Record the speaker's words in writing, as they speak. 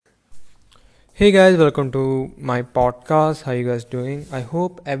Hey guys, welcome to my podcast. How you guys doing? I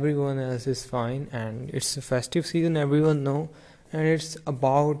hope everyone else is fine and it's a festive season, everyone know, and it's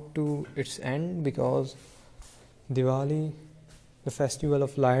about to its end because Diwali, the festival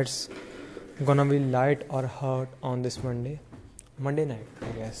of lights, gonna be light or hurt on this Monday night,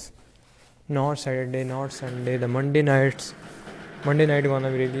 I guess. Not Saturday, not Sunday. The Monday night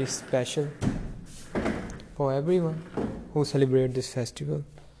gonna be really special for everyone who celebrate this festival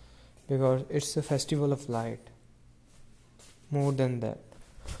because it's a festival of light. More than that,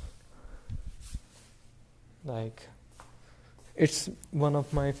 like it's one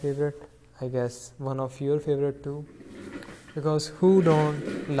of my favorite, I guess one of your favorite too, because who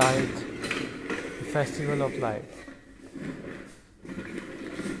don't like the festival of light?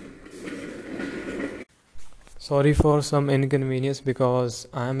 Sorry for some inconvenience because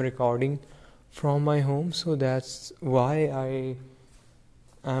I am recording from my home, so that's why I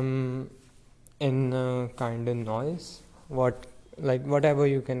am in a kind of noise, what like whatever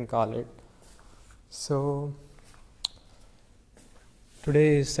you can call it. So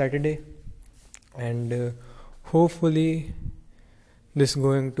today is Saturday, and hopefully this is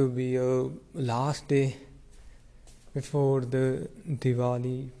going to be a last day before the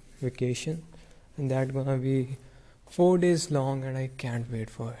Diwali vacation, and that gonna be 4 days long, and I can't wait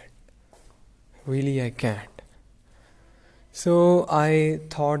for it. Really, I can't. So I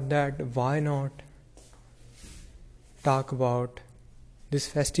thought that why not talk about this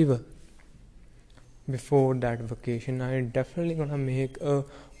festival before that vacation. I definitely gonna make a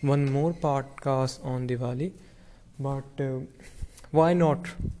one more podcast on Diwali, but why not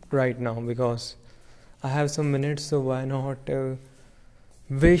right now? Because I have some minutes, so why not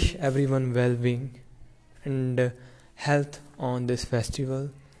wish everyone well-being and health on this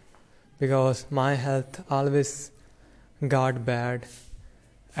festival? Because my health always got bad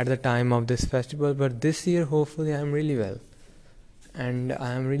at the time of this festival, but this year hopefully I am really well, and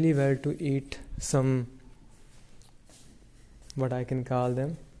I am really well to eat some, what I can call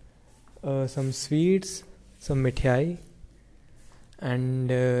them, some sweets, some mithai,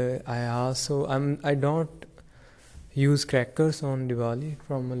 and I don't use crackers on Diwali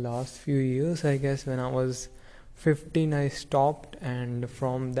from the last few years. I guess when I was 15 I stopped, and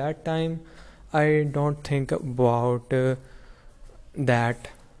from that time I don't think about that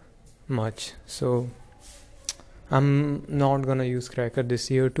much. So I'm not gonna use cracker this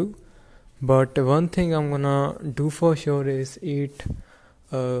year too. But one thing I'm gonna do for sure is eat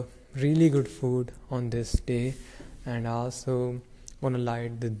really good food on this day, and also gonna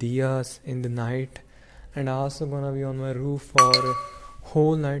light the diyas in the night, and also gonna be on my roof for a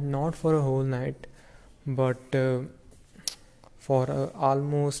whole night, not for a whole night, but for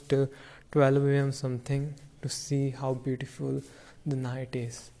almost 12 a.m. something, to see how beautiful the night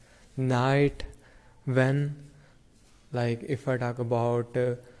is. Night when, like, if I talk about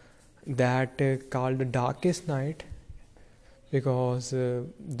that called the darkest night, because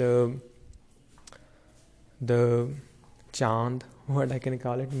the chand, what I can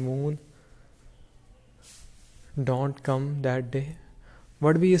call it, moon, don't come that day.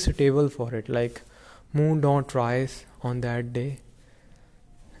 What be suitable for it? Like, moon don't rise on that day,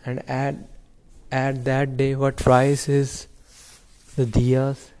 and at that day what rise is the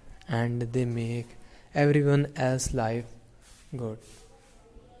diyas, and they make everyone else life good.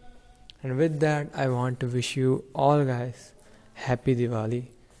 And with that, I want to wish you all guys happy Diwali.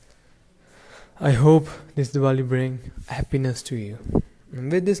 I hope this Diwali bring happiness to you.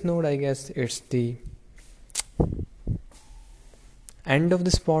 And with this note, I guess it's the end of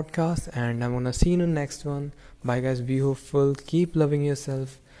this podcast, and I'm gonna see you in the next one. Bye guys, be hopeful, keep loving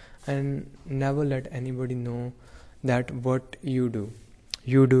yourself, and never let anybody know that what you do.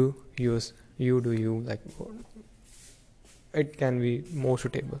 You do you, like it can be more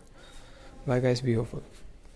suitable. Bye guys, be hopeful.